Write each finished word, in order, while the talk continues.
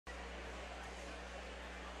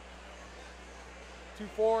Two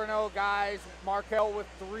 4-0 guys. MarQuel with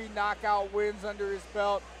 3 knockout wins under his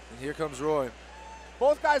belt. And here comes Roy.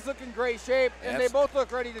 Both guys look in great shape, and they both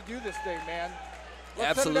look ready to do this thing, man.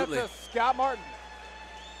 Let's Absolutely. send it up to Scott Martin.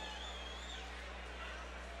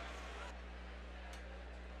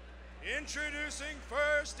 Introducing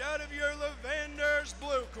first out of your Lavender's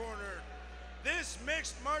blue corner. This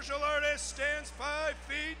mixed martial artist stands 5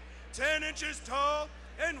 feet, 10 inches tall,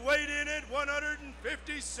 and weighed in at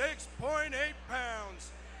 156.8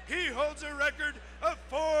 pounds. He holds a record of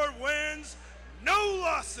 4 wins, no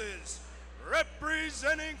losses.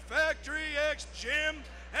 Representing Factory X Gym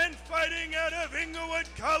and fighting out of Inglewood,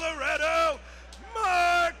 Colorado,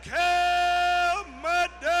 MarQuel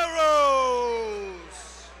Mederos.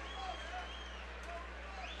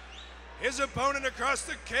 His opponent across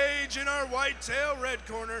the cage in our whitetail red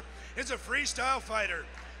corner is a freestyle fighter,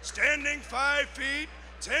 standing 5 feet,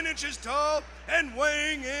 10 inches tall, and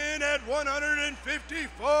weighing in at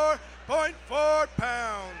 154.4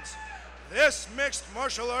 pounds. This mixed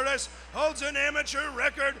martial artist holds an amateur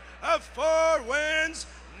record of 4 wins,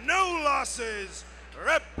 no losses.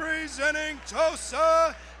 Representing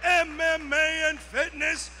Tulsa MMA and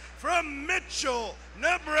Fitness from Mitchell,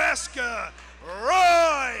 Nebraska,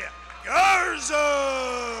 Roy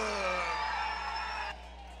Garza.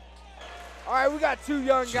 All right, we got 2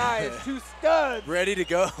 young guys, 2 studs. Ready to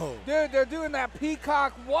go. Dude, they're doing that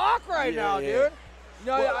peacock walk right now, dude. You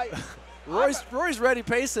know, well, Roy's ready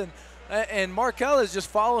pacing, and MarQuel is just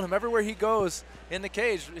following him everywhere he goes in the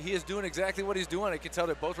cage. He is doing exactly what he's doing. I can tell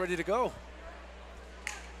they're both ready to go.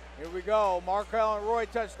 Here we go. MarQuel and Roy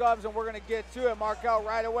touch gloves, and we're going to get to it. MarQuel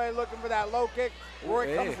right away looking for that low kick.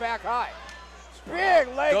 Roy comes back high. Big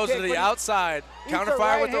leg goes kick. To the outside.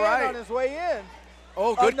 Counterfire with the right. On his way in.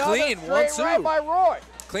 Oh, good clean. 1-2. Right by Roy.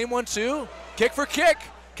 Clean 1-2. Kick for kick.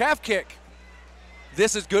 Calf kick.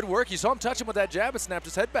 This is good work. You saw him touch him with that jab and snapped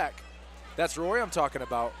his head back. That's Roy I'm talking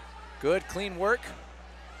about. Good, clean work.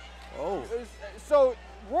 Oh. So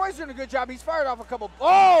Roy's doing a good job. He's fired off a couple.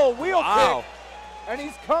 Oh, wheel kick. And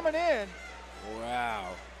he's coming in. Wow.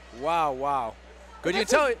 Wow, wow. Good. You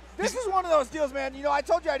This is one of those deals, man. You know, I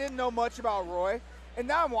told you I didn't know much about Roy. And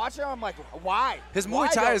now I'm watching him, I'm like, why? His Muay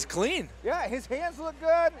Thai is clean. Yeah, his hands look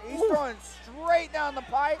good. He's throwing straight down the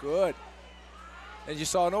pipe. Good. And you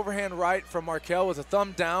saw an overhand right from MarQuel with a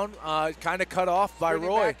thumb down, kind of cut off by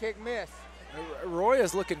Roy. Back kick miss. Roy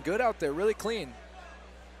is looking good out there, really clean.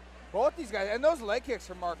 Both these guys, and those leg kicks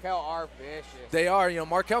from MarQuel are vicious. They are. You know,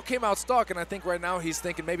 MarQuel came out stalking. I think right now he's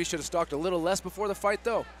thinking maybe he should have stalked a little less before the fight,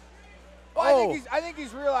 though. Well, I think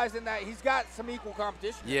he's realizing that he's got some equal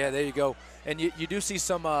competition. Yeah, there you go. And you do see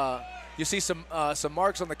some some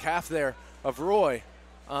marks on the calf there of Roy.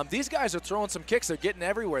 These guys are throwing some kicks. They're getting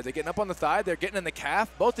everywhere. They're getting up on the thigh. They're getting in the calf.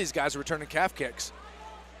 Both these guys are returning calf kicks.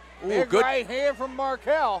 Ooh, big good right hand from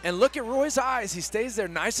MarQuel. And look at Roy's eyes. He stays there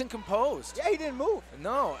nice and composed. Yeah, he didn't move.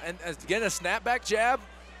 No, and again, a snapback jab.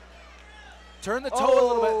 Turn the toe a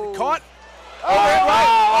little bit. Caught. Overhand right.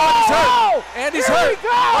 Oh, he's hurt. And he's hurt.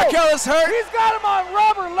 MarQuel is hurt. He's got him on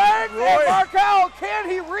rubber legs. Roy. And MarQuel, can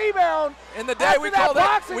he rebound? In the day, we call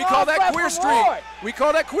that queer street. We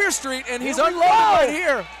call that queer street, and he's unloading right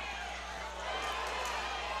here.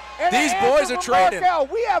 And these boys are trading.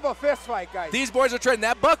 We have a fist fight, guys. These boys are trading.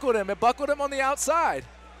 That buckled him. It buckled him on the outside.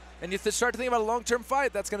 And you start to think about a long-term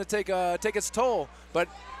fight, that's going to take its toll. But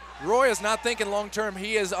Roy is not thinking long-term.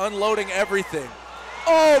 He is unloading everything.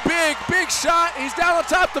 Oh, big shot. He's down on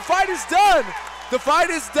top. The fight is done. The fight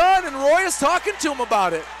is done, and Roy is talking to him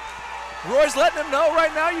about it. Roy's letting him know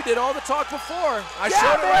right now you did all the talk before. I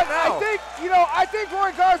showed it right now. I think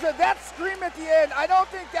Roy Garza, that scream at the end, I don't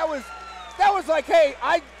think that was like, hey,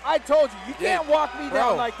 I told you, you can't walk me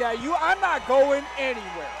down like that. I'm not going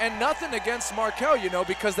anywhere. And nothing against MarQuel, you know,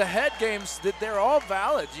 because the head games, they're all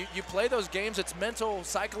valid. You play those games, it's mental,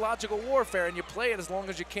 psychological warfare, and you play it as long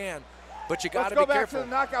as you can. But you got to be careful. Let's go back to the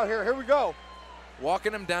knockout here. Here we go.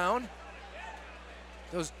 Walking him down.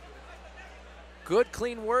 Those good,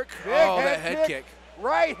 clean work. Big that head kick.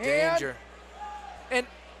 Right hand. Danger.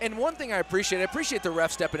 And one thing I appreciate the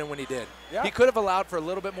ref stepping in when he did. Yeah. He could have allowed for a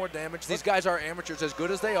little bit more damage. These guys are amateurs, as good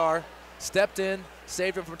as they are. Stepped in,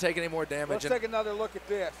 saved him from taking any more damage. Let's take another look at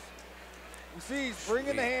this. You see he's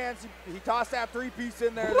bringing the hands. He tossed that 3-piece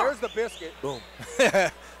in there. There's the biscuit. Boom.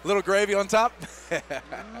 Little gravy on top.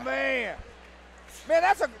 Man,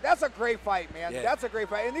 that's a great fight, man. Yeah. That's a great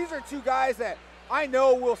fight. And these are 2 guys that I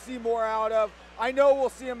know we'll see more out of. I know we'll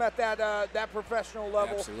see them at that professional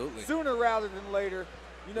level. Absolutely. Sooner rather than later.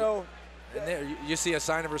 You know. And there you see a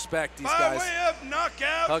sign of respect. These By guys way of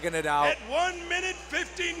knockout, hugging it out. At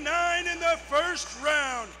 1:59 in the first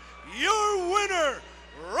round, your winner,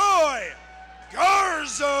 Roy Garza.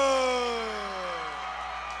 Garza.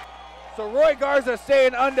 So Roy Garza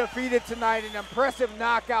staying undefeated tonight, an impressive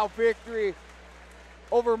knockout victory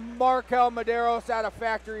over MarQuel Mederos out of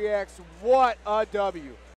Factory X. What a W.